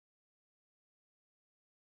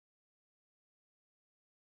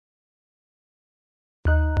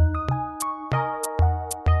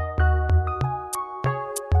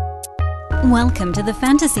Welcome to the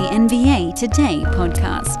Fantasy NBA Today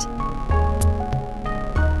podcast.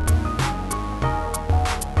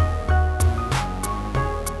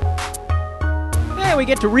 Hey, we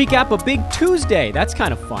get to recap a big Tuesday. That's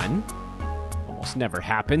kind of fun. Almost never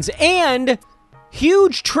happens. And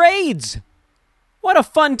huge trades. What a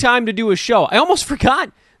fun time to do a show. I almost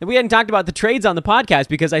forgot that we hadn't talked about the trades on the podcast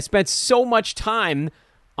because I spent so much time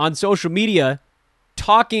on social media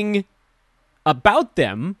talking about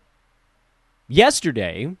them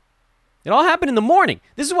yesterday. It all happened in the morning.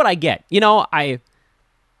 This is what I get. I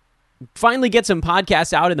finally get some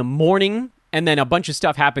podcasts out in the morning, and then a bunch of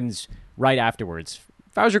stuff happens right afterwards.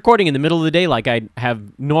 If I was recording in the middle of the day like I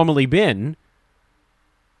have normally been,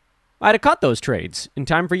 I'd have cut those trades in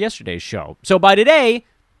time for yesterday's show. So by today,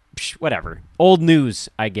 whatever. Old news,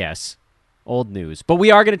 I guess. Old news. But we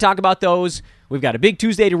are going to talk about those. We've got a big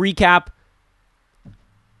Tuesday to recap.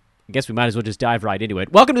 I guess we might as well just dive right into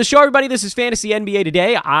it. Welcome to the show, everybody. This is Fantasy NBA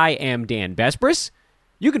Today. I am Dan Besbris.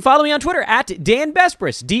 You can follow me on Twitter at Dan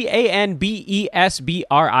Besbris,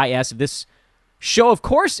 DANBESBRIS. This show, of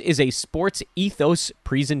course, is a Sports Ethos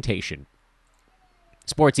presentation.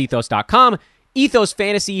 SportsEthos.com, Ethos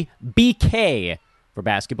Fantasy BK for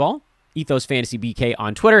basketball, Ethos Fantasy BK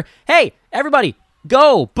on Twitter. Hey, everybody,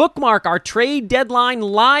 go bookmark our trade deadline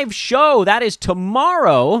live show. That is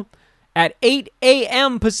tomorrow at 8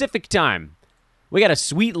 a.m. Pacific time. We got a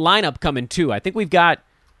sweet lineup coming, too. I think we've got,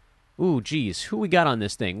 who we got on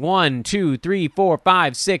this thing? 1, 2, 3, 4,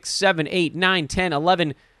 5, 6, 7, 8, 9, 10,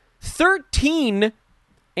 11, 13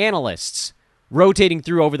 analysts rotating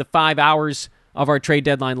through over the 5 hours of our trade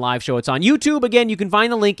deadline live show. It's on YouTube. Again, you can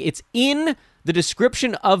find the link. It's in the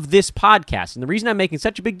description of this podcast. And the reason I'm making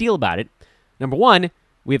such a big deal about it, number one,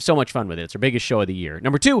 we have so much fun with it. It's our biggest show of the year.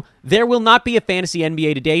 Number two, there will not be a Fantasy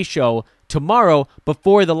NBA Today show tomorrow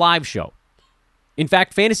before the live show. In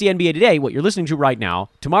fact, Fantasy NBA Today, what you're listening to right now,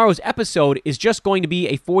 tomorrow's episode is just going to be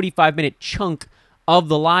a 45-minute chunk of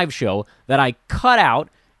the live show that I cut out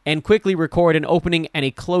and quickly record an opening and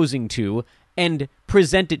a closing to and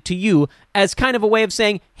present it to you as kind of a way of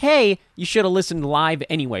saying, hey, you should have listened live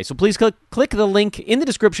anyway. So please click the link in the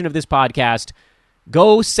description of this podcast.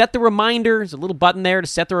 Go set the reminder. There's a little button there to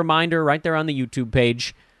set the reminder right there on the YouTube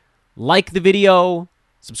page. Like the video.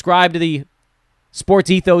 Subscribe to the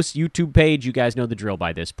Sports Ethos YouTube page. You guys know the drill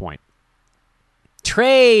by this point.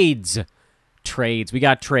 Trades. We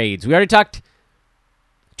got trades. We already talked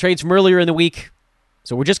trades from earlier in the week,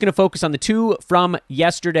 so we're just going to focus on the two from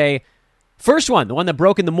yesterday. First one, the one that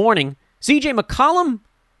broke in the morning, CJ McCollum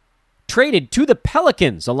traded to the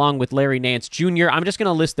Pelicans along with Larry Nance Jr. I'm just going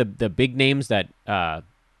to list the big names that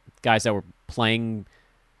guys that were playing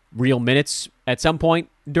real minutes at some point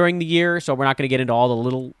during the year, so we're not going to get into all the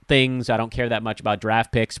little things. I don't care that much about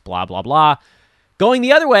draft picks, blah, blah, blah. Going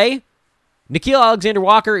the other way, Nickeil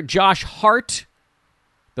Alexander-Walker, Josh Hart.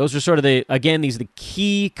 Those are sort of these are the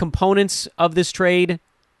key components of this trade.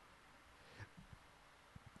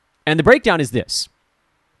 And the breakdown is this.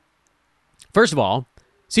 First of all,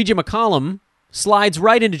 CJ McCollum slides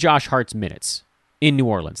right into Josh Hart's minutes in New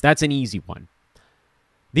Orleans. That's an easy one.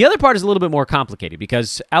 The other part is a little bit more complicated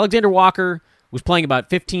because Alexander Walker was playing about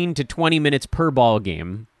 15 to 20 minutes per ball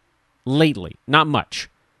game lately. Not much.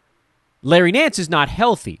 Larry Nance is not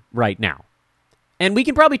healthy right now. And we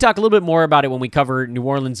can probably talk a little bit more about it when we cover New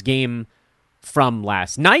Orleans' game from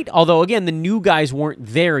last night, although, again, the new guys weren't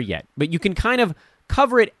there yet. But you can kind of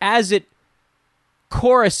cover it as it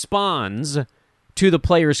corresponds to the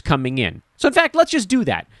players coming in. So, in fact, let's just do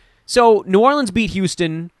that. So, New Orleans beat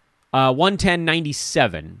Houston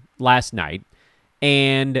 110-97 last night,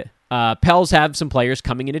 and Pels have some players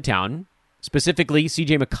coming into town, specifically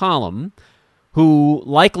CJ McCollum, who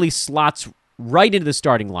likely slots right into the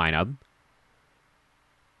starting lineup.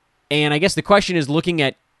 And I guess the question is, looking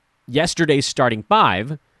at yesterday's starting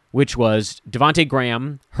five, which was Devontae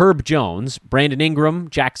Graham, Herb Jones, Brandon Ingram,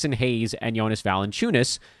 Jackson Hayes, and Jonas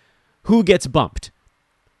Valanciunas, who gets bumped?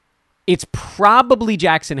 It's probably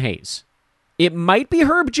Jackson Hayes. It might be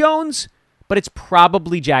Herb Jones, but it's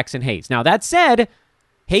probably Jackson Hayes. Now, that said,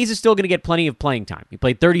 Hayes is still going to get plenty of playing time. He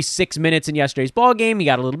played 36 minutes in yesterday's ballgame. He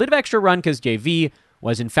got a little bit of extra run because JV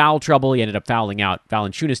was in foul trouble. He ended up fouling out.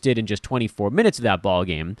 Valanciunas did in just 24 minutes of that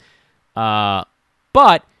ballgame.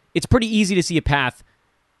 But it's pretty easy to see a path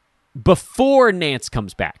before Nance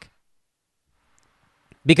comes back,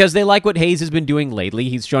 because they like what Hayes has been doing lately.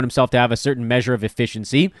 He's shown himself to have a certain measure of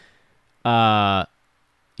efficiency.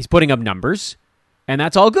 He's putting up numbers, and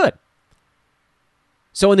that's all good.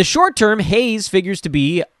 So in the short term, Hayes figures to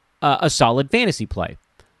be a solid fantasy play.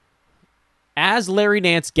 As Larry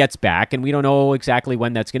Nance gets back, and we don't know exactly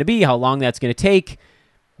when that's going to be, how long that's going to take,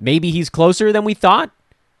 maybe he's closer than we thought.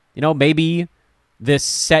 Maybe this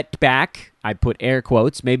setback, I put air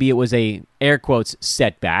quotes, maybe it was a air quotes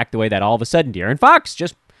setback, the way that all of a sudden De'Aaron Fox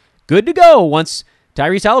just good to go once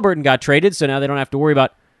Tyrese Halliburton got traded, so now they don't have to worry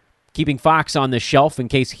about keeping Fox on the shelf in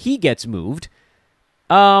case he gets moved.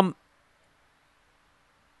 That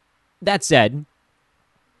said,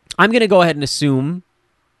 I'm going to go ahead and assume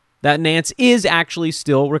that Nance is actually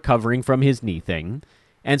still recovering from his knee thing,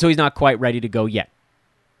 and so he's not quite ready to go yet.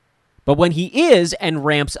 But when he is and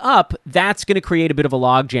ramps up, that's going to create a bit of a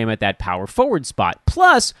logjam at that power forward spot.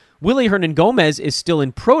 Plus, Willy Hernangomez is still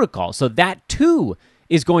in protocol, so that too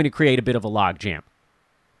is going to create a bit of a logjam.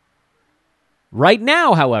 Right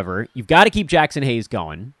now, however, you've got to keep Jackson Hayes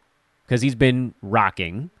going because he's been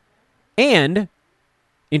rocking. And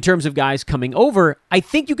in terms of guys coming over, I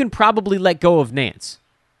think you can probably let go of Nance.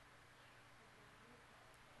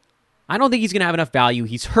 I don't think he's going to have enough value.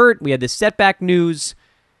 He's hurt. We had this setback news.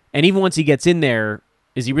 And even once he gets in there,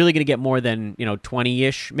 is he really going to get more than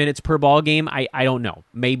 20-ish minutes per ball game? I don't know.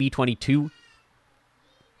 Maybe 22.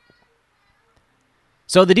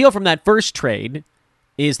 So the deal from that first trade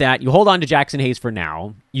is that you hold on to Jackson Hayes for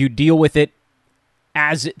now. You deal with it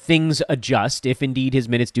as things adjust. If indeed his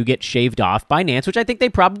minutes do get shaved off by Nance, which I think they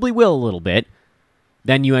probably will a little bit,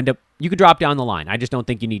 then you could drop down the line. I just don't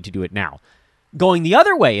think you need to do it now. Going the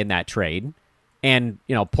other way in that trade, and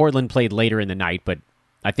Portland played later in the night, but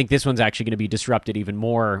I think this one's actually going to be disrupted even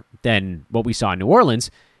more than what we saw in New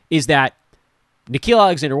Orleans, is that Nickeil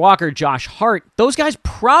Alexander-Walker, Josh Hart, those guys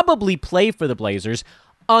probably play for the Blazers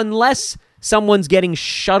unless someone's getting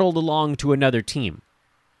shuttled along to another team.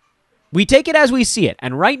 We take it as we see it,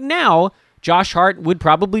 and right now, Josh Hart would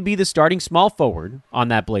probably be the starting small forward on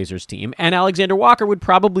that Blazers team, and Alexander-Walker would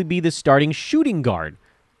probably be the starting shooting guard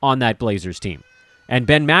on that Blazers team. And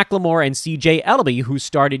Ben McLemore and C.J. Elleby, who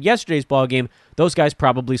started yesterday's ballgame, those guys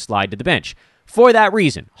probably slide to the bench. For that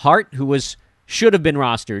reason, Hart, who should have been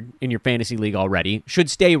rostered in your fantasy league already, should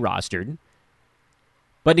stay rostered.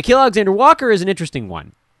 But Nickeil Alexander-Walker is an interesting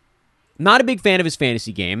one. Not a big fan of his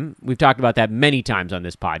fantasy game. We've talked about that many times on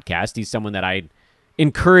this podcast. He's someone that I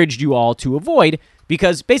encouraged you all to avoid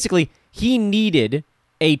because basically he needed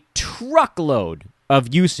a truckload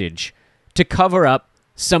of usage to cover up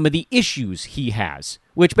some of the issues he has,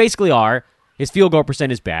 which basically are his field goal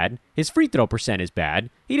percent is bad, his free throw percent is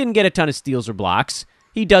bad, he didn't get a ton of steals or blocks,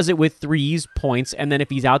 he does it with threes, points, and then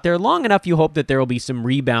if he's out there long enough, you hope that there will be some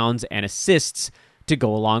rebounds and assists to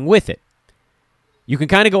go along with it. You can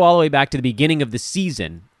kind of go all the way back to the beginning of the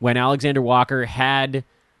season when Alexander Walker had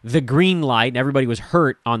the green light and everybody was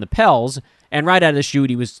hurt on the Pels, and right out of the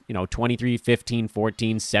chute, he was 23, 15,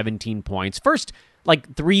 14, 17 points. First,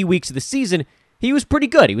 3 weeks of the season, he was pretty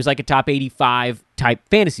good. He was like a top 85 type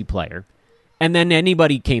fantasy player. And then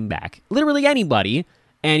anybody came back. Literally anybody.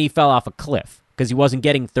 And he fell off a cliff because he wasn't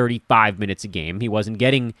getting 35 minutes a game. He wasn't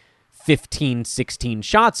getting 15, 16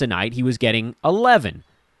 shots a night. He was getting 11.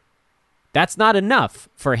 That's not enough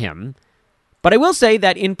for him. But I will say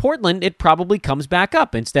that in Portland, it probably comes back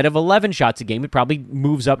up. Instead of 11 shots a game, it probably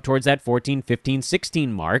moves up towards that 14, 15,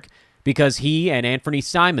 16 mark because he and Anthony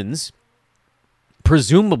Simons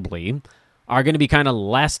presumably are going to be kind of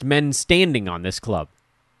last men standing on this club.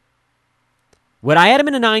 Would I add him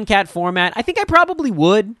in a 9-cat format? I think I probably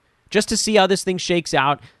would, just to see how this thing shakes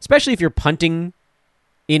out, especially if you're punting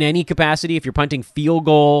in any capacity. If you're punting field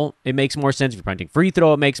goal, it makes more sense. If you're punting free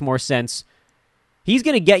throw, it makes more sense. He's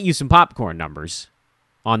going to get you some popcorn numbers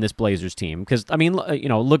on this Blazers team because,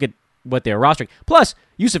 look at what they're rostering. Plus,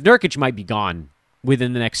 Yusuf Nurkic might be gone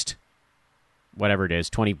within the next whatever it is,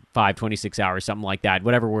 25, 26 hours, something like that,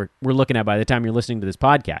 whatever we're looking at by the time you're listening to this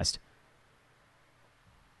podcast.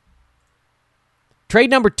 Trade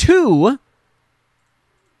number 2,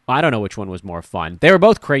 I don't know which one was more fun. They were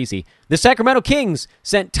both crazy. The Sacramento Kings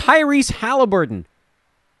sent Tyrese Halliburton,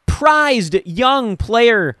 prized young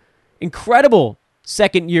player, incredible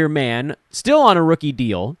second-year man, still on a rookie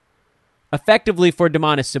deal, effectively for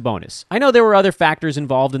Domantas Sabonis. I know there were other factors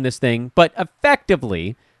involved in this thing, but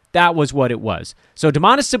effectively that was what it was. So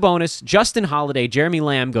Domantas Sabonis, Justin Holiday, Jeremy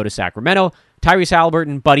Lamb go to Sacramento. Tyrese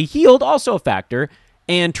Halliburton, Buddy Hield, also a factor.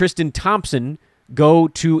 And Tristan Thompson go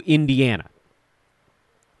to Indiana.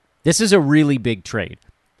 This is a really big trade.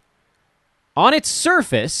 On its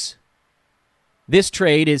surface, this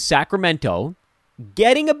trade is Sacramento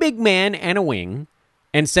getting a big man and a wing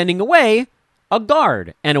and sending away a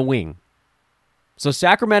guard and a wing. So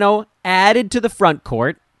Sacramento added to the front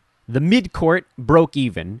court. The midcourt broke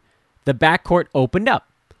even. The backcourt opened up.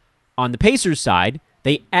 On the Pacers side,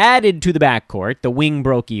 they added to the backcourt. The wing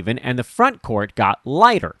broke even, and the front court got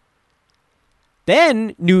lighter.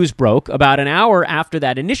 Then news broke about an hour after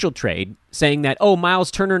that initial trade saying that, Miles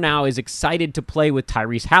Turner now is excited to play with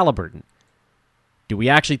Tyrese Halliburton. Do we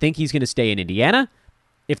actually think he's going to stay in Indiana?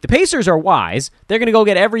 If the Pacers are wise, they're going to go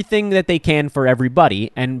get everything that they can for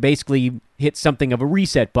everybody and basically hit something of a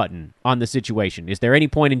reset button on the situation. Is there any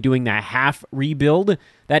point in doing that half rebuild?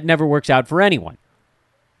 That never works out for anyone.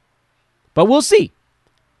 But we'll see.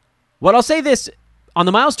 What I'll say this, on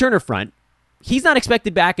the Miles Turner front, he's not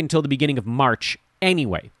expected back until the beginning of March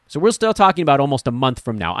anyway. So we're still talking about almost a month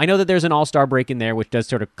from now. I know that there's an all-star break in there, which does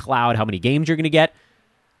sort of cloud how many games you're going to get.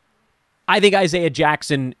 I think Isaiah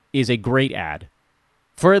Jackson is a great add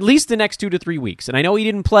for at least the next 2 to 3 weeks. And I know he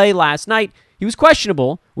didn't play last night. He was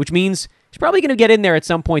questionable, which means he's probably going to get in there at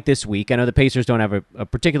some point this week. I know the Pacers don't have a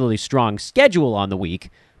particularly strong schedule on the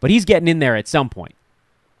week, but he's getting in there at some point.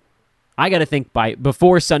 I got to think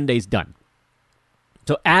before Sunday's done.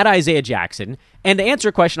 So add Isaiah Jackson. And to answer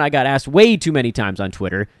a question I got asked way too many times on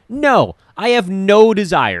Twitter, no, I have no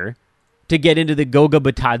desire to get into the Goga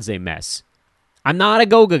Bitadze mess. I'm not a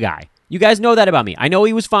Goga guy. You guys know that about me. I know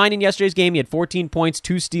he was fine in yesterday's game. He had 14 points,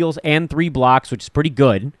 2 steals, and 3 blocks, which is pretty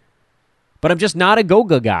good. But I'm just not a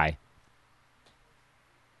Goga guy.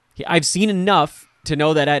 I've seen enough to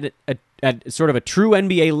know that at sort of a true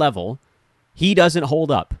NBA level, he doesn't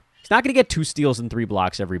hold up. He's not going to get 2 steals and 3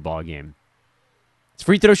 blocks every ball game. His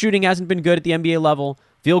free throw shooting hasn't been good at the NBA level.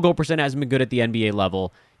 Field goal percent hasn't been good at the NBA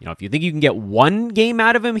level. If you think you can get one game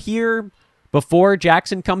out of him here before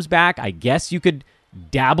Jackson comes back, I guess you could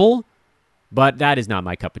dabble. But that is not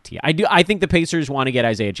my cup of tea. I think the Pacers want to get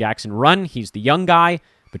Isaiah Jackson run. He's the young guy.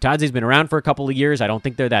 Bitadze's been around for a couple of years. I don't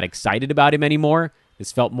think they're that excited about him anymore.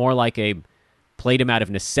 This felt more like a played him out of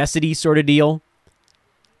necessity sort of deal.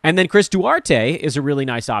 And then Chris Duarte is a really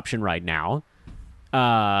nice option right now.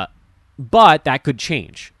 But that could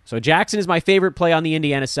change. So Jackson is my favorite play on the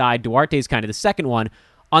Indiana side. Duarte is kind of the second one.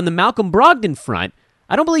 On the Malcolm Brogdon front,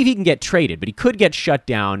 I don't believe he can get traded, but he could get shut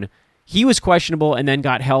down. He was questionable and then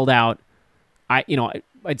got held out.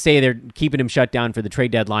 I'd say they're keeping him shut down for the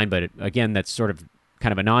trade deadline, but again, that's sort of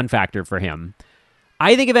kind of a non-factor for him.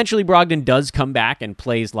 I think eventually Brogdon does come back and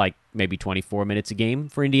plays like maybe 24 minutes a game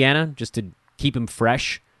for Indiana, just to keep him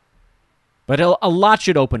fresh. But a lot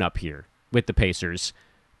should open up here with the Pacers.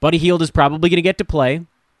 Buddy Hield is probably going to get to play.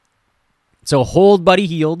 So hold Buddy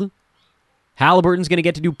Hield. Halliburton's going to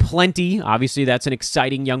get to do plenty. Obviously, that's an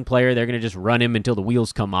exciting young player. They're going to just run him until the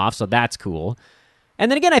wheels come off, so that's cool. And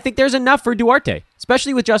then again, I think there's enough for Duarte,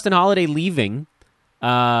 especially with Justin Holiday leaving.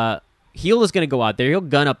 Hield is going to go out there. He'll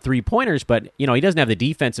gun up 3-pointers, but he doesn't have the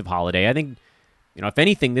defensive Holiday. I think, if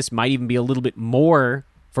anything, this might even be a little bit more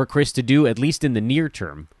for Chris to do, at least in the near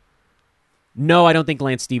term. No, I don't think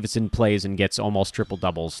Lance Stevenson plays and gets almost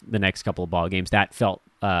triple-doubles the next couple of ball games. That felt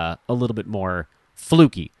a little bit more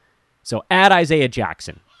fluky. So add Isaiah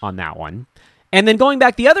Jackson on that one. And then going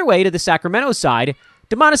back the other way to the Sacramento side,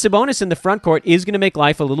 Domantas Sabonis in the front court is going to make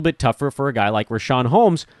life a little bit tougher for a guy like Richaun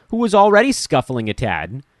Holmes, who was already scuffling a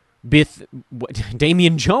tad with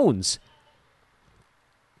Damian Jones.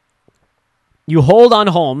 You hold on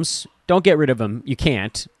Holmes. Don't get rid of him. You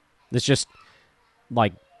can't. It's just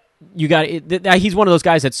like he's one of those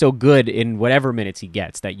guys that's so good in whatever minutes he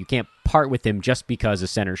gets that you can't part with him just because a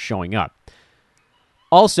center's showing up.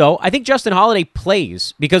 Also, I think Justin Holiday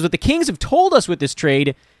plays because what the Kings have told us with this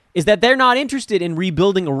trade is that they're not interested in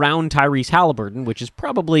rebuilding around Tyrese Halliburton, which is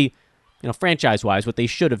probably, franchise-wise, what they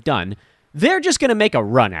should have done. They're just going to make a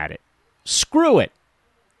run at it. Screw it.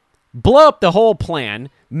 Blow up the whole plan.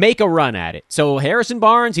 Make a run at it. So Harrison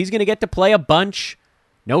Barnes, he's going to get to play a bunch.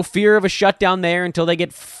 No fear of a shutdown there until they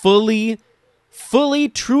get fully,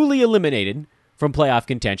 truly eliminated from playoff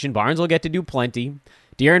contention. Barnes will get to do plenty.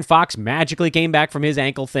 De'Aaron Fox magically came back from his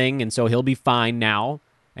ankle thing, and so he'll be fine now.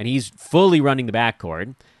 And he's fully running the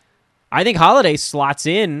backcourt. I think Holiday slots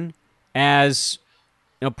in as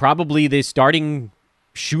probably the starting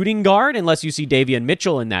shooting guard, unless you see Davion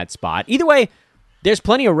Mitchell in that spot. Either way, there's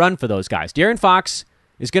plenty of run for those guys. De'Aaron Fox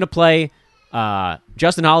is going to play.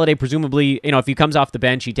 Justin Holiday, presumably, if he comes off the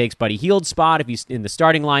bench, he takes Buddy Hield's spot. If he's in the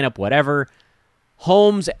starting lineup, whatever.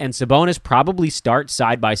 Holmes and Sabonis probably start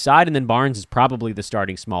side by side, and then Barnes is probably the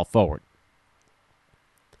starting small forward.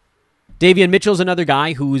 Davion Mitchell's another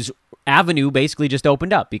guy whose avenue basically just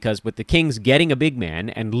opened up because with the Kings getting a big man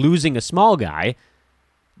and losing a small guy,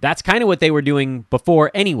 that's kind of what they were doing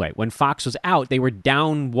before anyway. When Fox was out, they were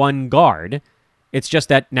down one guard. It's just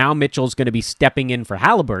that now Mitchell's going to be stepping in for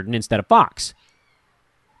Halliburton instead of Fox.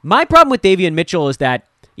 My problem with Davion Mitchell is that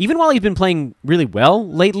even while he's been playing really well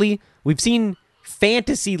lately, we've seen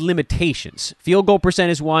fantasy limitations. Field goal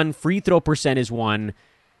percent is one, free throw percent is one.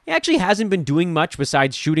 He actually hasn't been doing much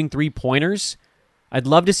besides shooting 3-pointers. I'd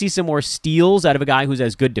love to see some more steals out of a guy who's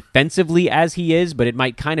as good defensively as he is, but it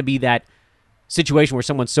might kind of be that situation where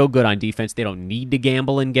someone's so good on defense they don't need to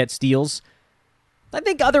gamble and get steals. I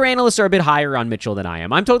think other analysts are a bit higher on Mitchell than I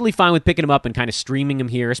am. I'm totally fine with picking him up and kind of streaming him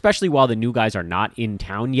here, especially while the new guys are not in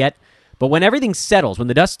town yet. But when everything settles, when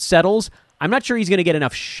the dust settles, I'm not sure he's going to get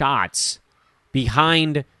enough shots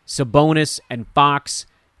behind Sabonis and Fox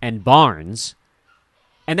and Barnes.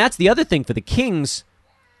 And that's the other thing for the Kings.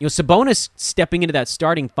 You know, Sabonis stepping into that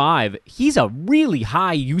starting five, he's a really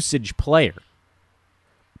high usage player.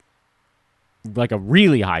 Like a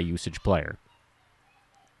really high usage player.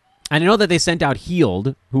 And I know that they sent out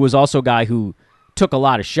Hield, who was also a guy who took a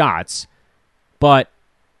lot of shots, but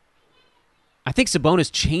I think Sabonis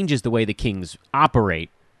changes the way the Kings operate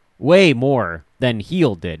way more than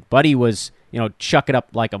Hield did. Buddy was, chuck it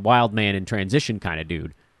up like a wild man in transition kind of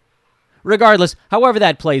dude. Regardless, however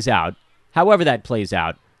that plays out,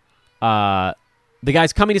 the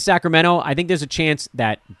guys coming to Sacramento, I think there's a chance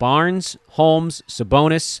that Barnes, Holmes,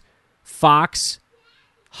 Sabonis, Fox,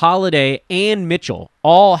 Holiday, and Mitchell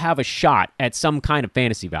all have a shot at some kind of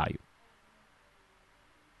fantasy value.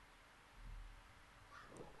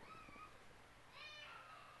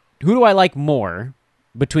 Who do I like more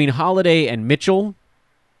between Holiday and Mitchell?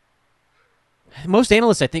 Most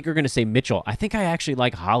analysts, I think, are going to say Mitchell. I think I actually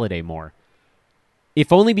like Holiday more.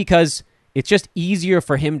 If only because it's just easier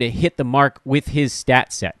for him to hit the mark with his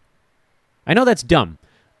stat set. I know that's dumb,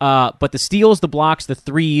 but the steals, the blocks, the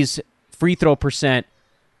threes, free throw percent,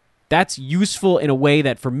 that's useful in a way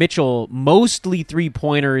that for Mitchell, mostly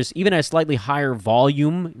three-pointers, even at a slightly higher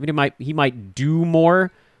volume, even he might do more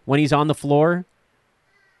when he's on the floor.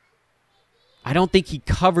 I don't think he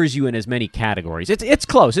covers you in as many categories. It's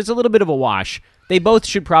close. It's a little bit of a wash. They both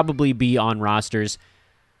should probably be on rosters.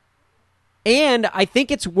 And I think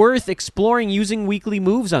it's worth exploring using weekly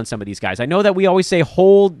moves on some of these guys. I know that we always say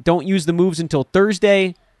hold, don't use the moves until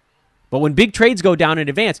Thursday. But when big trades go down in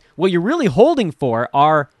advance, what you're really holding for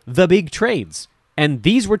are the big trades. And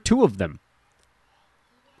these were two of them.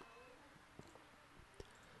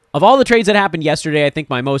 Of all the trades that happened yesterday, I think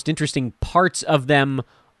my most interesting parts of them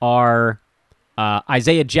are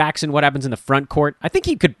Isaiah Jackson, what happens in the front court. I think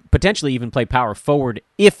he could potentially even play power forward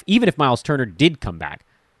even if Miles Turner did come back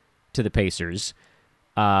to the Pacers.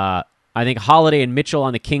 I think Holiday and Mitchell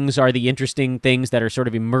on the Kings are the interesting things that are sort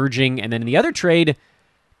of emerging. And then in the other trade,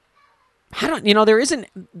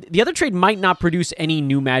 the other trade might not produce any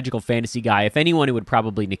new magical fantasy guy. If anyone, it would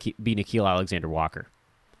probably be Nickeil Alexander-Walker.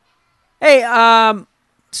 Hey,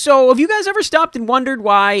 so have you guys ever stopped and wondered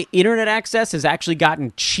why internet access has actually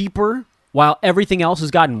gotten cheaper while everything else has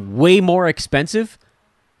gotten way more expensive?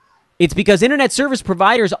 It's because internet service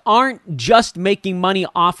providers aren't just making money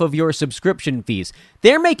off of your subscription fees.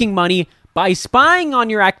 They're making money by spying on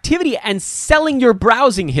your activity and selling your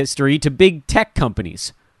browsing history to big tech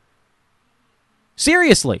companies.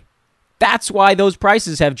 Seriously. That's why those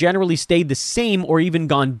prices have generally stayed the same or even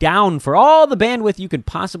gone down for all the bandwidth you could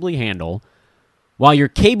possibly handle, while your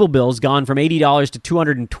cable bill's gone from $80 to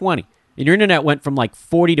 $220, and your internet went from like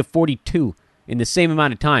 $40 to $42 in the same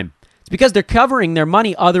amount of time. It's because they're covering their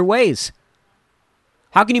money other ways.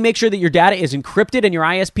 How can you make sure that your data is encrypted and your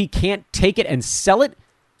ISP can't take it and sell it?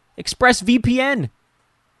 ExpressVPN.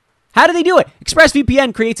 How do they do it?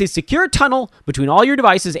 ExpressVPN creates a secure tunnel between all your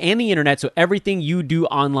devices and the internet so everything you do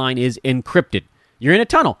online is encrypted. You're in a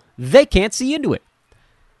tunnel. They can't see into it.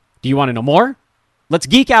 Do you want to know more? Let's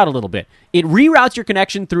geek out a little bit. It reroutes your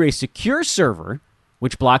connection through a secure server,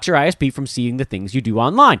 which blocks your ISP from seeing the things you do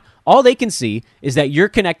online. All they can see is that you're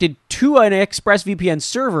connected to an ExpressVPN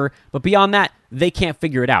server, but beyond that, they can't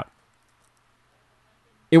figure it out.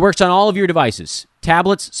 It works on all of your devices.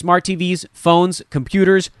 Tablets, smart TVs, phones,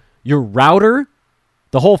 computers, your router,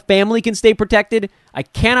 the whole family can stay protected. I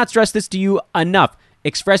cannot stress this to you enough.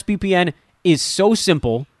 ExpressVPN is so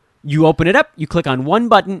simple. You open it up, you click on one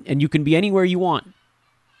button, and you can be anywhere you want.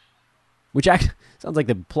 Which sounds like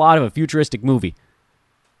the plot of a futuristic movie.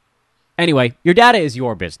 Anyway, your data is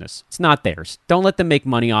your business. It's not theirs. Don't let them make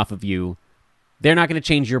money off of you. They're not going to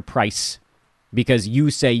change your price because you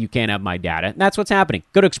say you can't have my data. And that's what's happening.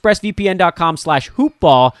 Go to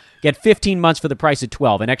expressvpn.com/hoopball. Get 15 months for the price of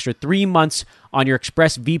 12. An extra 3 months on your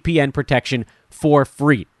ExpressVPN protection for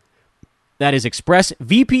free. That is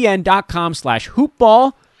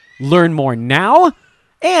expressvpn.com/hoopball. Learn more now.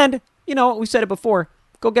 And, we said it before,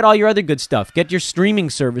 go get all your other good stuff. Get your streaming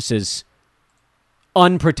services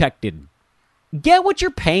unprotected. Get what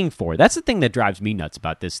you're paying for. That's the thing that drives me nuts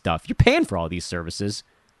about this stuff. You're paying for all these services.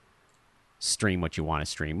 Stream what you want to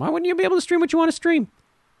stream. Why wouldn't you be able to stream what you want to stream?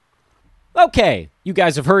 Okay, you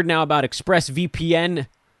guys have heard now about ExpressVPN.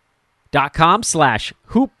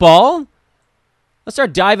 betql.com/hoopball. Let's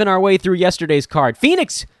start diving our way through yesterday's card.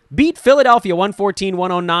 Phoenix beat Philadelphia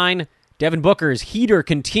 114-109. Devin Booker's heater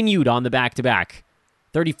continued on the back-to-back.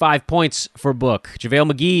 35 points for Book.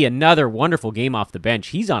 JaVale McGee, another wonderful game off the bench.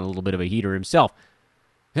 He's on a little bit of a heater himself.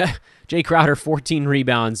 Jay Crowder, 14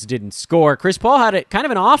 rebounds, didn't score. Chris Paul had kind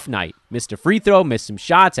of an off night. Missed a free throw, missed some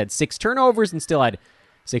shots, had 6 turnovers, and still had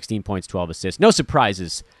 16 points, 12 assists. No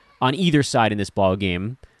surprises on either side in this ball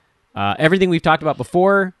game. Everything we've talked about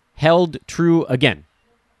before held true again.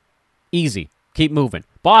 Easy. Keep moving.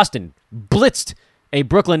 Boston blitzed a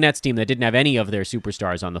Brooklyn Nets team that didn't have any of their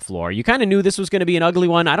superstars on the floor. You kind of knew this was going to be an ugly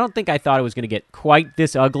one. I don't think I thought it was going to get quite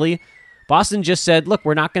this ugly. Boston just said, look,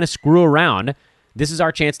 we're not going to screw around. This is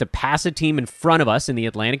our chance to pass a team in front of us in the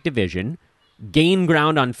Atlantic Division, gain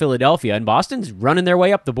ground on Philadelphia, and Boston's running their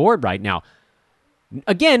way up the board right now.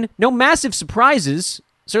 Again, no massive surprises.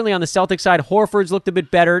 Certainly on the Celtics side, Horford's looked a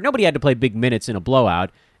bit better. Nobody had to play big minutes in a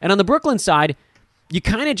blowout. And on the Brooklyn side, you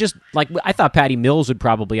kind of just, I thought Patty Mills would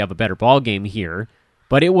probably have a better ball game here,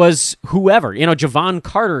 but it was whoever. Javon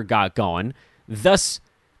Carter got going. Thus,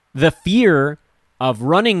 the fear of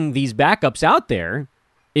running these backups out there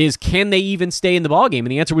is, can they even stay in the ball game?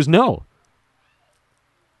 And the answer was no.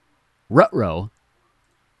 Rutrow.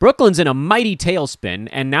 Brooklyn's in a mighty tailspin,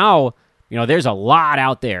 and now, there's a lot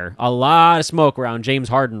out there. A lot of smoke around James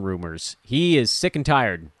Harden rumors. He is sick and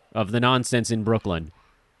tired of the nonsense in Brooklyn.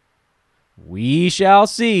 We shall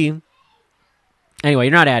see. Anyway,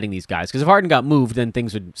 you're not adding these guys, because if Harden got moved, then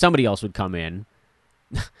somebody else would come in.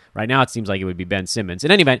 Right now, it seems like it would be Ben Simmons.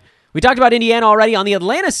 In any event, we talked about Indiana already. On the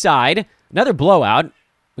Atlanta side, another blowout.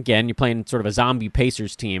 Again, you're playing sort of a zombie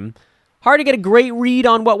Pacers team. Hard to get a great read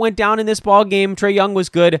on what went down in this ball game. Trae Young was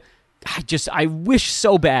good. I wish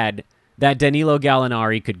so bad that Danilo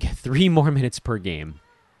Gallinari could get 3 more minutes per game.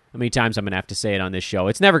 How many times I'm going to have to say it on this show?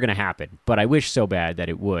 It's never going to happen, but I wish so bad that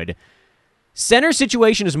it would. Center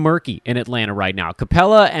situation is murky in Atlanta right now.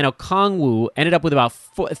 Capella and Okongwu ended up with about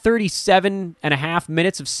 37 and a half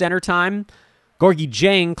minutes of center time. Gorgui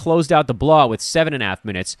Dieng closed out the blowout with 7.5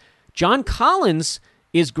 minutes. John Collins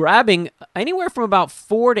is grabbing anywhere from about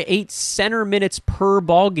 4 to 8 center minutes per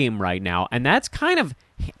ball game right now, and that's kind of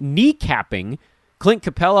kneecapping Clint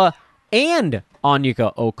Capella and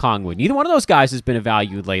Onyeka Okongwu. Neither one of those guys has been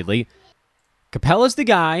evaluated lately. Capella's the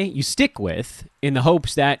guy you stick with in the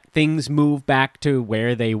hopes that things move back to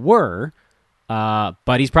where they were,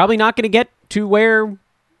 but he's probably not going to get to where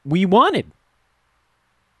we wanted.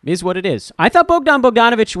 Is what it is. I thought Bogdan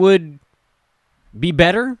Bogdanovic would be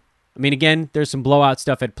better. I mean, again, there's some blowout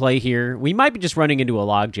stuff at play here. We might be just running into a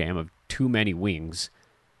logjam of too many wings,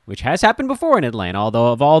 which has happened before in Atlanta,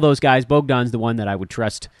 although of all those guys, Bogdan's the one that I would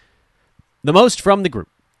trust the most from the group.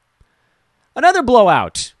 Another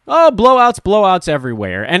blowout. Oh, blowouts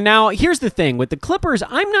everywhere. And now, here's the thing. With the Clippers,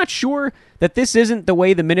 I'm not sure that this isn't the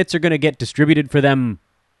way the minutes are going to get distributed for them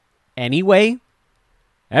anyway.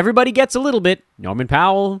 Everybody gets a little bit. Norman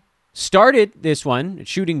Powell started this one at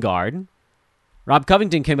shooting guard. Rob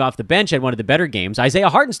Covington came off the bench, had one of the better games. Isaiah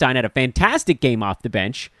Hartenstein had a fantastic game off the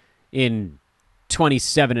bench in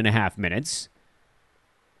 27 and a half minutes.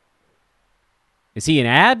 Is he an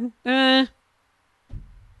ad?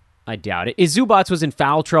 I doubt it. Zubats was in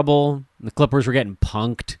foul trouble. The Clippers were getting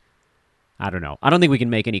punked. I don't know. I don't think we can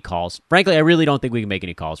make any calls. Frankly, I really don't think we can make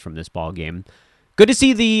any calls from this ball game. Good to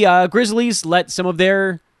see the Grizzlies let some of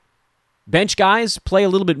their bench guys play a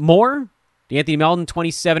little bit more. D'Anthony Melton,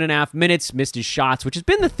 27 and a half minutes, missed his shots, which has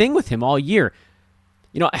been the thing with him all year.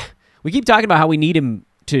 We keep talking about how we need him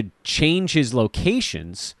to change his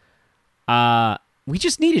locations. We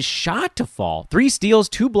just need his shot to fall. 3 steals,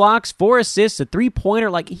 2 blocks, 4 assists, a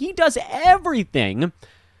 3-pointer. He does everything,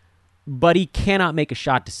 but he cannot make a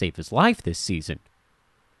shot to save his life this season.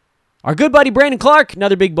 Our good buddy Brandon Clark,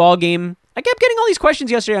 another big ball game. I kept getting all these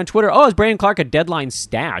questions yesterday on Twitter. Oh, is Brandon Clark a deadline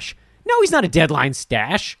stash? No, he's not a deadline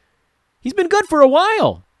stash. He's been good for a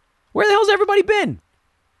while. Where the hell's everybody been?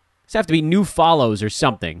 This have to be new follows or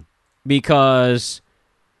something, because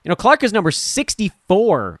Clark is number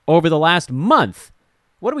 64 over the last month.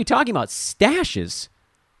 What are we talking about? Stashes.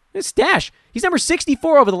 Stash. He's number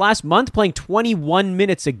 64 over the last month, playing 21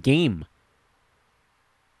 minutes a game.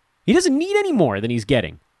 He doesn't need any more than he's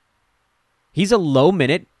getting. He's a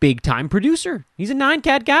low-minute, big-time producer. He's a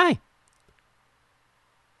 9-cat guy.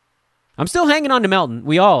 I'm still hanging on to Melton.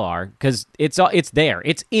 We all are, because it's there.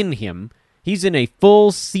 It's in him. He's in a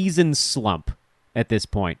full-season slump at this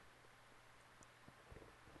point.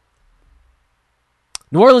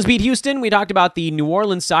 New Orleans beat Houston. We talked about the New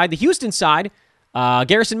Orleans side. The Houston side,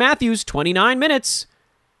 Garrison Matthews, 29 minutes.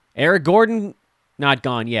 Eric Gordon, not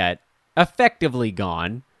gone yet. Effectively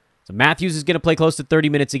gone. So Matthews is going to play close to 30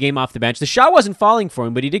 minutes a game off the bench. The shot wasn't falling for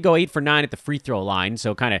him, but he did go 8 for 9 at the free throw line,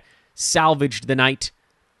 so kind of salvaged the night.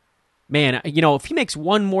 Man, if he makes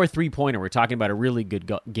one more three-pointer, we're talking about a really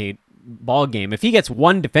good ball game. If he gets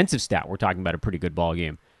one defensive stat, we're talking about a pretty good ball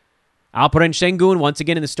game. Alperen Şengün, once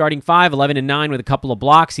again in the starting 5, 11-9 with a couple of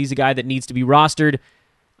blocks. He's a guy that needs to be rostered.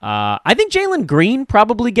 I think Jalen Green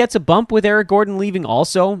probably gets a bump with Eric Gordon leaving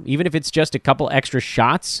also, even if it's just a couple extra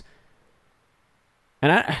shots.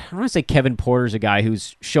 And I want to say Kevin Porter's a guy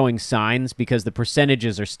who's showing signs because the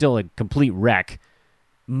percentages are still a complete wreck.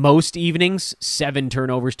 Most evenings, 7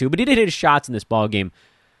 turnovers too, but he did hit his shots in this ball game.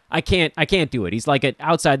 I can't do it. He's like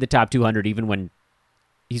outside the top 200 even when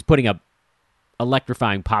he's putting up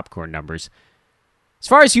electrifying popcorn numbers. As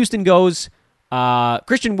far as Houston goes,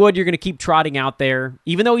 Christian Wood, you're going to keep trotting out there,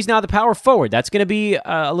 even though he's now the power forward. That's going to be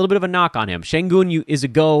a little bit of a knock on him. Şengün is a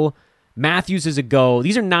go. Matthews is a go.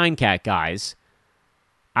 These are 9-cat guys.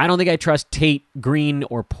 I don't think I trust Tate, Green,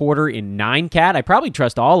 or Porter in 9-cat. I probably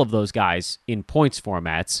trust all of those guys in points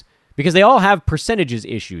formats because they all have percentages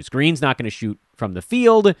issues. Green's not going to shoot from the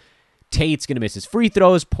field. Tate's going to miss his free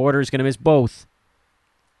throws. Porter's going to miss both.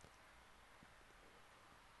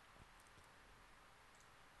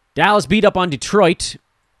 Dallas beat up on Detroit.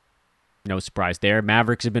 No surprise there.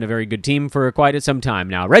 Mavericks have been a very good team for quite some time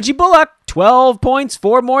now. Reggie Bullock, 12 points,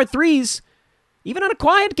 4 more threes. Even on a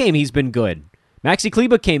quiet game, he's been good. Maxi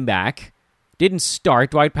Kleber came back. Didn't start.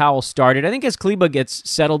 Dwight Powell started. I think as Kleber gets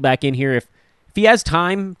settled back in here, if he has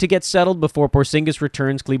time to get settled before Porzingis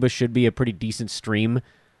returns, Kleber should be a pretty decent stream.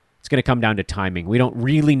 It's going to come down to timing. We don't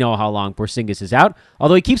really know how long Porzingis is out,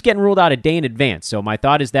 although he keeps getting ruled out a day in advance. So my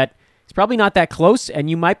thought is that it's probably not that close, and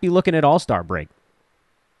you might be looking at All-Star break.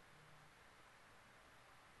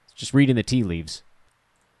 Just reading the tea leaves.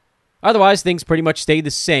 Otherwise, things pretty much stay the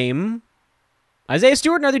same. Isaiah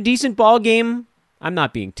Stewart, another decent ball game. I'm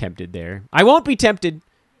not being tempted there. I won't be tempted.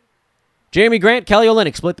 Jeremy Grant, Kelly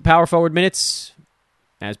Olynyk split the power forward minutes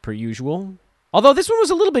as per usual. Although this one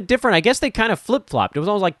was a little bit different. I guess they kind of flip-flopped. It was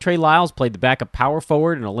almost like Trey Lyles played the backup power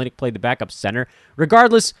forward and Olynyk played the backup center.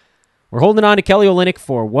 Regardless, we're holding on to Kelly Olynyk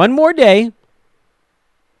for one more day.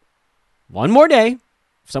 One more day.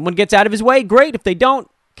 If someone gets out of his way, great. If they don't,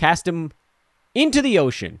 cast him into the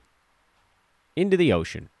ocean. Into the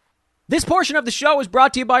ocean. This portion of the show is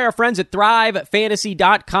brought to you by our friends at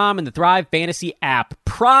ThriveFantasy.com and the Thrive Fantasy app.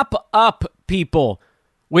 Prop up, people,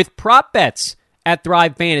 with prop bets at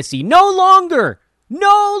Thrive Fantasy. No longer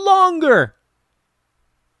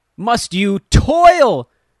must you toil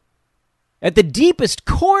at the deepest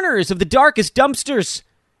corners of the darkest dumpsters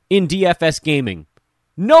in DFS gaming.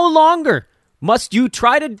 No longer must you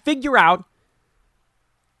try to figure out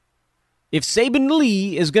if Saban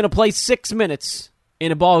Lee is going to play 6 minutes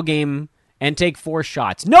in a ball game and take 4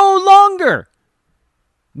 shots. No longer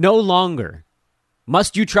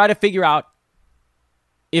must you try to figure out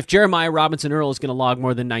if Jeremiah Robinson Earl is going to log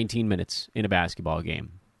more than 19 minutes in a basketball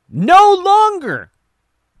game. No longer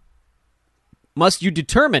must you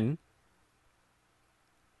determine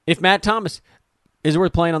if Matt Thomas is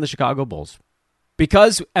worth playing on the Chicago Bulls.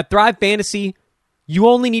 Because at Thrive Fantasy, you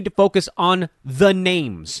only need to focus on the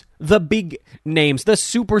names, the big names, the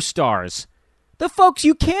superstars, the folks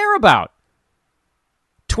you care about.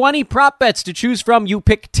 20 prop bets to choose from. You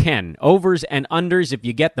pick 10 overs and unders. If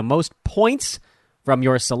you get the most points from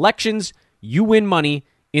your selections, you win money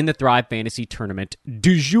in the Thrive Fantasy Tournament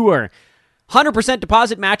du jour. 100%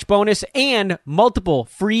 deposit match bonus and multiple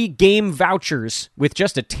free game vouchers with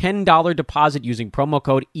just a $10 deposit using promo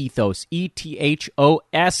code ETHOS,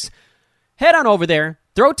 ETHOS. Head on over there,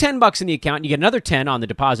 throw $10 in the account, and you get another 10 on the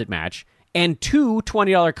deposit match, and 2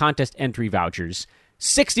 $20 contest entry vouchers.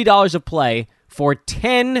 $60 of play for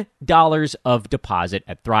 $10 of deposit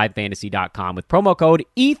at ThriveFantasy.com with promo code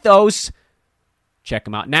ETHOS. Check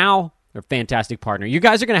them out now. They're a fantastic partner. You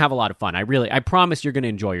guys are going to have a lot of fun. I promise you're going to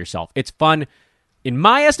enjoy yourself. It's fun. In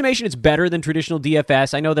my estimation, it's better than traditional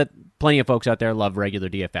DFS. I know that plenty of folks out there love regular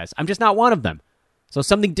DFS. I'm just not one of them. So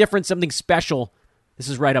something different, something special. This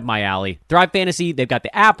is right up my alley. Thrive Fantasy, they've got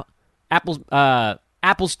the app,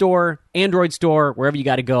 Apple Store, Android Store, wherever you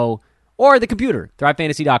got to go, or the computer,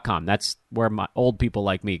 ThriveFantasy.com. That's where my old people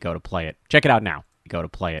like me go to play it. Check it out now. Go to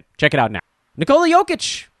play it. Check it out now. Nikola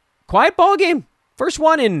Jokic, quiet ball game. First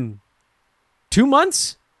one in 2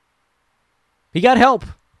 months. He got help,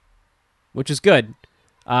 which is good.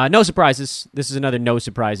 No surprises. This is another no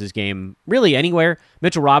surprises game, really anywhere.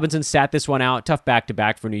 Mitchell Robinson sat this one out. Tough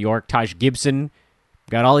back-to-back for New York. Taj Gibson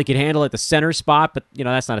got all he could handle at the center spot, but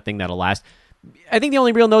that's not a thing that'll last. I think the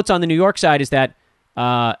only real notes on the New York side is that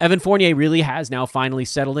Evan Fournier really has now finally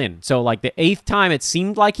settled in. So like the 8th time it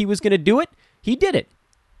seemed like he was going to do it, he did it.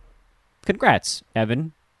 congrats,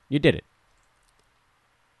 Evan. You did it.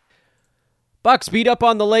 Bucks beat up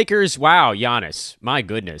on the Lakers. Wow, Giannis. My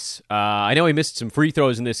goodness. I know he missed some free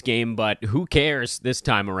throws in this game, but who cares this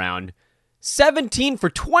time around? 17 for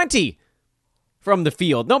 20 from the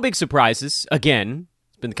field. No big surprises. Again,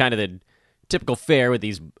 it's been kind of the typical fare with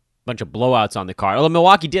these bunch of blowouts on the card. Although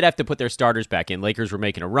Milwaukee did have to put their starters back in. Lakers were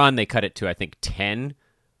making a run. They cut it to, I think, 10. It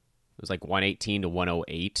was like 118 to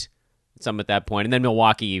 108. Something at that point. And then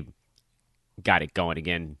Milwaukee got it going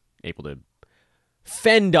again, able to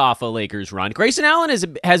fend off a Lakers run. Grayson Allen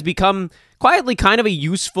has become quietly kind of a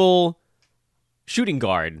useful shooting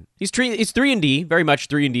guard. He's 3-and-D, very much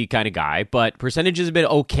 3-and-D kind of guy, but percentages have been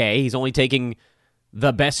okay. He's only taking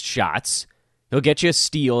the best shots. He'll get you a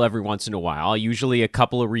steal every once in a while, usually a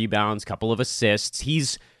couple of rebounds, couple of assists.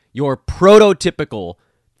 He's your prototypical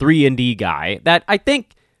 3-and-D guy that I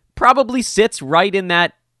think probably sits right in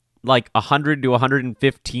that like 100 to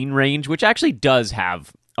 115 range, which actually does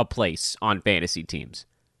have a place on fantasy teams.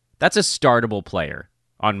 That's a startable player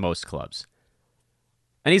on most clubs.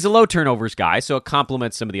 And he's a low turnovers guy, so it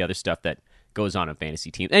complements some of the other stuff that goes on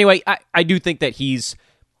fantasy teams. Anyway, I do think that he's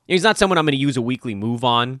not someone I'm going to use a weekly move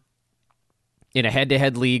on in a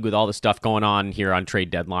head-to-head league with all the stuff going on here on trade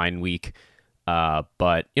deadline week.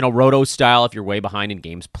 But, Roto style, if you're way behind in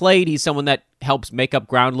games played, he's someone that helps make up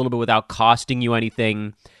ground a little bit without costing you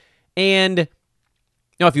anything. And,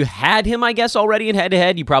 if you had him, I guess, already in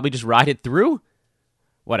head-to-head, you probably just ride it through.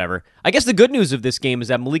 Whatever. I guess the good news of this game is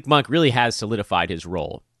that Malik Monk really has solidified his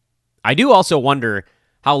role. I do also wonder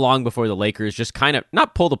how long before the Lakers just kind of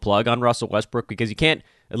not pull the plug on Russell Westbrook, because you can't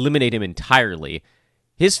eliminate him entirely.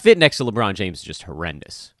 His fit next to LeBron James is just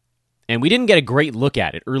horrendous. And we didn't get a great look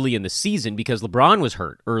at it early in the season because LeBron was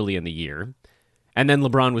hurt early in the year. And then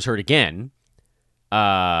LeBron was hurt again.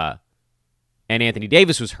 And Anthony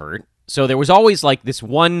Davis was hurt. So there was always like this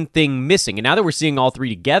one thing missing. And now that we're seeing all three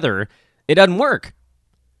together, it doesn't work.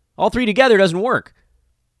 All three together doesn't work.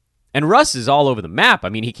 And Russ is all over the map. I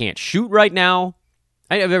mean, he can't shoot right now.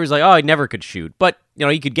 Everybody's like, oh, he never could shoot. But,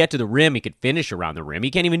 he could get to the rim. He could finish around the rim.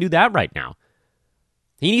 He can't even do that right now.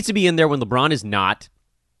 He needs to be in there when LeBron is not.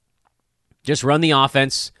 Just run the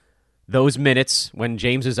offense those minutes when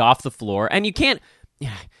James is off the floor. And you can't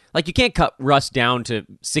cut Russ down to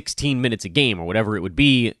 16 minutes a game or whatever it would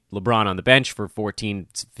be. LeBron on the bench for 14,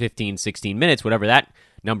 15, 16 minutes, whatever that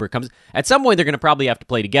number comes. At some point, they're going to probably have to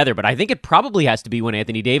play together, but I think it probably has to be when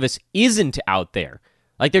Anthony Davis isn't out there.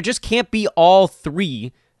 Like, there just can't be all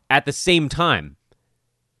three at the same time.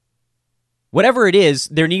 Whatever it is,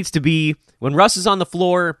 there needs to be, when Russ is on the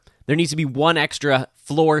floor, there needs to be one extra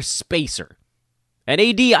floor spacer. And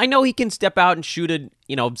AD, I know he can step out and shoot a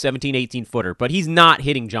 17, 18-footer, but he's not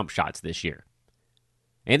hitting jump shots this year.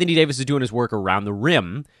 Anthony Davis is doing his work around the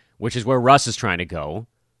rim, which is where Russ is trying to go.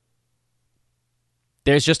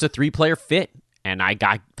 There's just a three-player fit, and I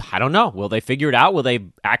don't know. Will they figure it out? Will they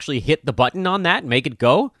actually hit the button on that and make it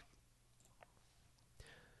go?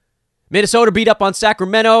 Minnesota beat up on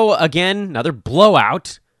Sacramento. Again, another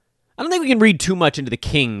blowout. I don't think we can read too much into the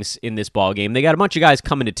Kings in this ballgame. They got a bunch of guys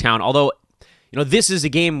coming to town, although, this is a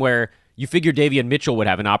game where you figure Davion Mitchell would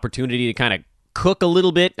have an opportunity to kind of cook a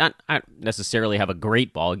little bit, not necessarily have a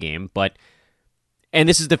great ball game, and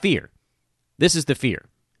this is the fear. This is the fear.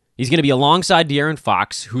 He's going to be alongside De'Aaron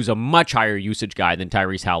Fox, who's a much higher usage guy than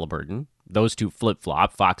Tyrese Halliburton. Those two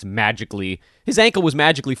flip-flop. Fox his ankle was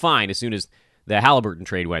magically fine as soon as the Halliburton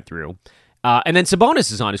trade went through. And then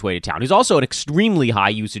Sabonis is on his way to town. He's also an extremely high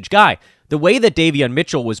usage guy. The way that Davion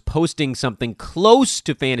Mitchell was posting something close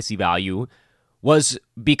to fantasy value was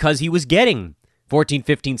because he was getting 14,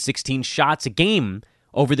 15, 16 shots a game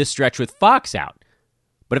over this stretch with Fox out.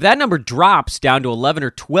 But if that number drops down to 11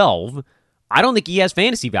 or 12, I don't think he has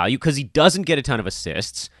fantasy value because he doesn't get a ton of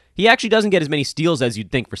assists. He actually doesn't get as many steals as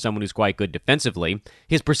you'd think for someone who's quite good defensively.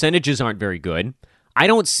 His percentages aren't very good. I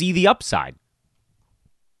don't see the upside.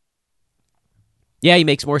 Yeah, he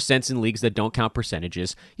makes more sense in leagues that don't count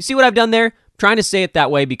percentages. You see what I've done there? I'm trying to say it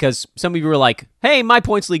that way because some of you were like, hey, my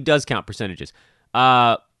points league does count percentages.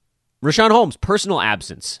 Rashawn Holmes, personal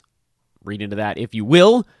absence. Read into that if you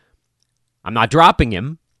will. I'm not dropping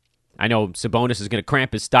him. I know Sabonis is going to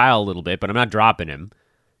cramp his style a little bit, but I'm not dropping him.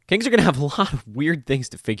 Kings are going to have a lot of weird things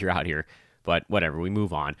to figure out here, but whatever, we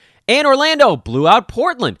move on. And Orlando blew out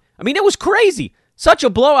Portland. I mean, it was crazy. Such a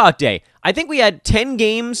blowout day. I think we had 10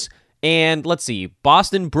 games, and let's see,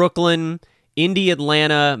 Boston, Brooklyn, Indy,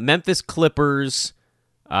 Atlanta, Memphis Clippers,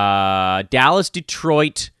 Dallas,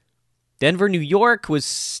 Detroit, Denver, New York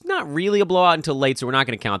was not really a blowout until late, so we're not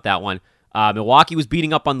going to count that one. Milwaukee was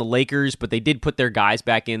beating up on the Lakers, but they did put their guys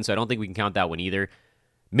back in, so I don't think we can count that one either.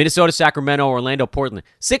 Minnesota, Sacramento, Orlando, Portland.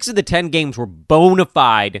 6 of the 10 games were bona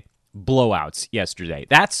fide blowouts yesterday.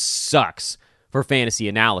 That sucks for fantasy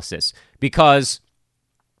analysis because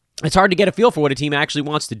it's hard to get a feel for what a team actually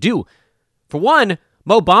wants to do. For one,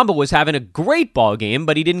 Mo Bamba was having a great ball game,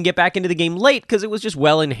 but he didn't get back into the game late because it was just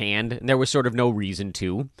well in hand, and there was sort of no reason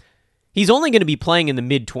to. He's only going to be playing in the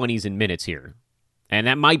mid-20s in minutes here, and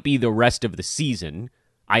that might be the rest of the season.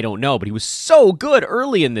 I don't know, but he was so good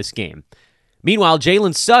early in this game. Meanwhile,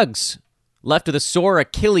 Jalen Suggs left with a sore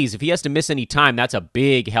Achilles. If he has to miss any time, that's a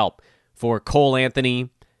big help for Cole Anthony,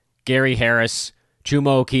 Gary Harris,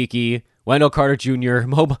 Chuma Okeke, Wendell Carter Jr.,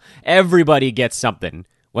 everybody gets something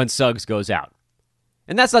when Suggs goes out.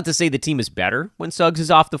 And that's not to say the team is better when Suggs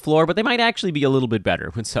is off the floor, but they might actually be a little bit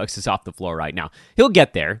better when Suggs is off the floor right now. He'll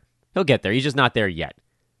get there. He's just not there yet.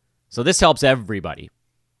 So this helps everybody.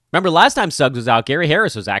 Remember, last time Suggs was out, Gary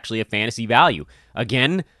Harris was actually a fantasy value.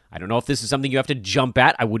 Again, I don't know if this is something you have to jump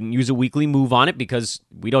at. I wouldn't use a weekly move on it because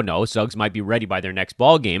we don't know. Suggs might be ready by their next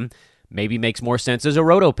ball game. Maybe makes more sense as a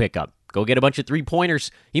roto pickup. Go get a bunch of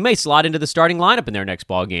three-pointers. He may slot into the starting lineup in their next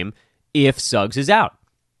ball game if Suggs is out.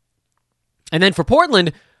 And then for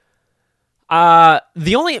Portland,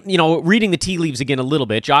 the only, reading the tea leaves again a little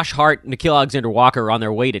bit, Josh Hart and Nickeil Alexander-Walker are on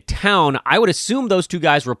their way to town. I would assume those two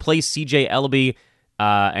guys replace C.J. Ellaby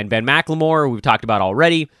and Ben McLemore, we've talked about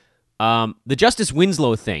already. The Justice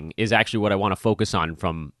Winslow thing is actually what I want to focus on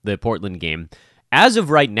from the Portland game. As of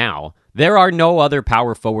right now, there are no other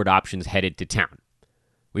power forward options headed to town.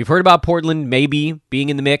 We've heard about Portland maybe being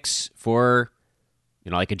in the mix for,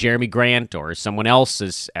 like a Jeremy Grant or someone else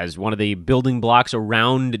as one of the building blocks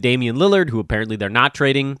around Damian Lillard, who apparently they're not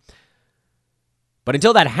trading. But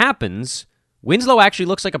until that happens, Winslow actually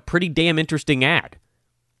looks like a pretty damn interesting ad.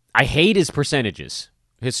 I hate his percentages.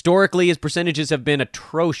 Historically, his percentages have been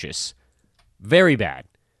atrocious. Very bad.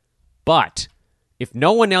 But if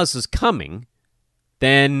no one else is coming,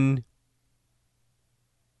 then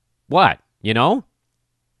what?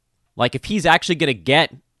 Like if he's actually going to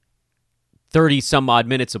get 30-some-odd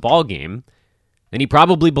minutes a ball game, then he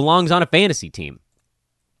probably belongs on a fantasy team.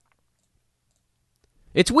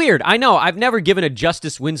 It's weird. I know. I've never given a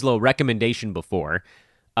Justice Winslow recommendation before.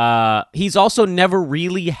 He's also never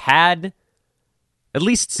really had, at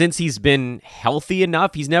least since he's been healthy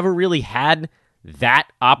enough, he's never really had that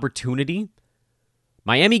opportunity.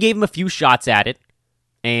 Miami gave him a few shots at it,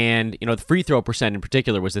 and, the free throw percent in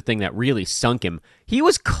particular was the thing that really sunk him. He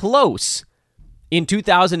was close in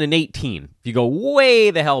 2018, if you go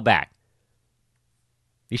way the hell back.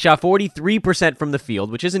 He shot 43% from the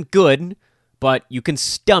field, which isn't good, but you can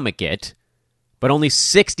stomach it, but only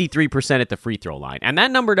 63% at the free throw line. And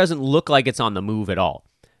that number doesn't look like it's on the move at all.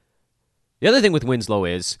 The other thing with Winslow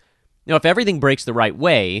is, if everything breaks the right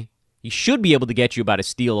way, he should be able to get you about a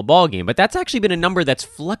steal a ball game, but that's actually been a number that's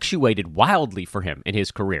fluctuated wildly for him in his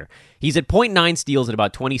career. He's at 0.9 steals in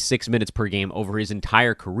about 26 minutes per game over his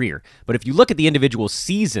entire career. But if you look at the individual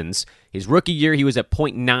seasons, his rookie year, he was at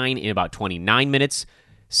 0.9 in about 29 minutes.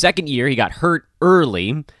 Second year, he got hurt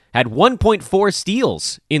early, had 1.4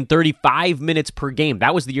 steals in 35 minutes per game.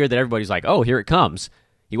 That was the year that everybody's like, oh, here it comes.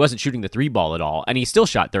 He wasn't shooting the three ball at all, and he still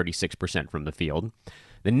shot 36% from the field.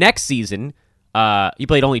 The next season, he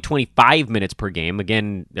played only 25 minutes per game.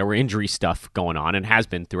 Again, there were injury stuff going on and has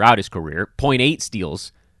been throughout his career. 0.8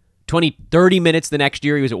 steals. 30 minutes the next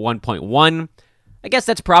year, he was at 1.1. I guess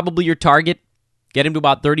that's probably your target. Get him to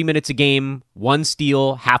about 30 minutes a game, 1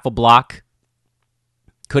 steal, half a block.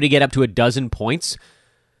 Could he get up to 12 points?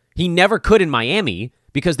 He never could in Miami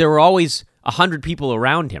because there were always 100 people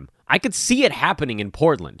around him. I could see it happening in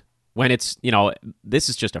Portland when it's, this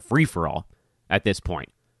is just a free-for-all at this point.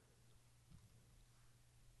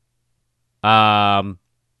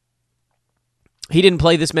 He didn't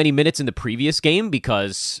play this many minutes in the previous game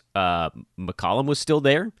because McCollum was still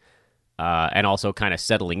there and also kind of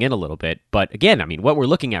settling in a little bit. But again, what we're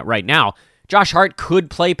looking at right now, Josh Hart could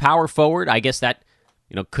play power forward. I guess that,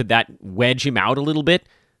 could that wedge him out a little bit?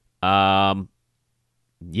 Yeah,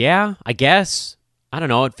 I guess. I don't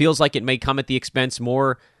know. It feels like it may come at the expense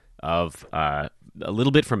more of a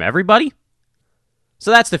little bit from everybody.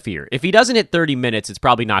 So that's the fear. If he doesn't hit 30 minutes, it's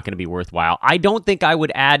probably not going to be worthwhile. I don't think I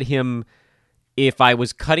would add him if I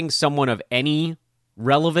was cutting someone of any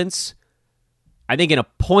relevance. I think in a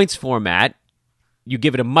points format, you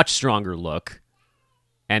give it a much stronger look.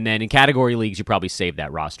 And then in category leagues, you probably save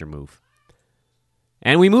that roster move.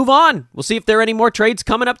 And we move on. We'll see if there are any more trades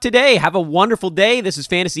coming up today. Have a wonderful day. This is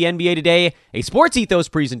Fantasy NBA Today, a Sports Ethos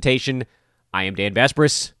presentation. I am Dan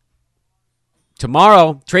Vespris.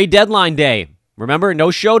 Tomorrow, trade deadline day. Remember, no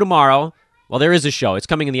show tomorrow. Well, there is a show. It's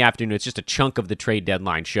coming in the afternoon. It's just a chunk of the trade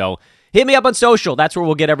deadline show. Hit me up on social. That's where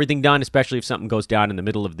we'll get everything done, especially if something goes down in the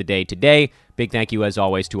middle of the day today. Big thank you, as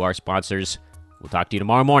always, to our sponsors. We'll talk to you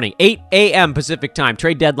tomorrow morning, 8 a.m. Pacific time.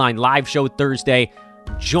 Trade deadline live show Thursday.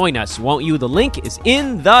 Join us, won't you? The link is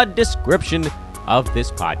in the description of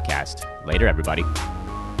this podcast. Later, everybody.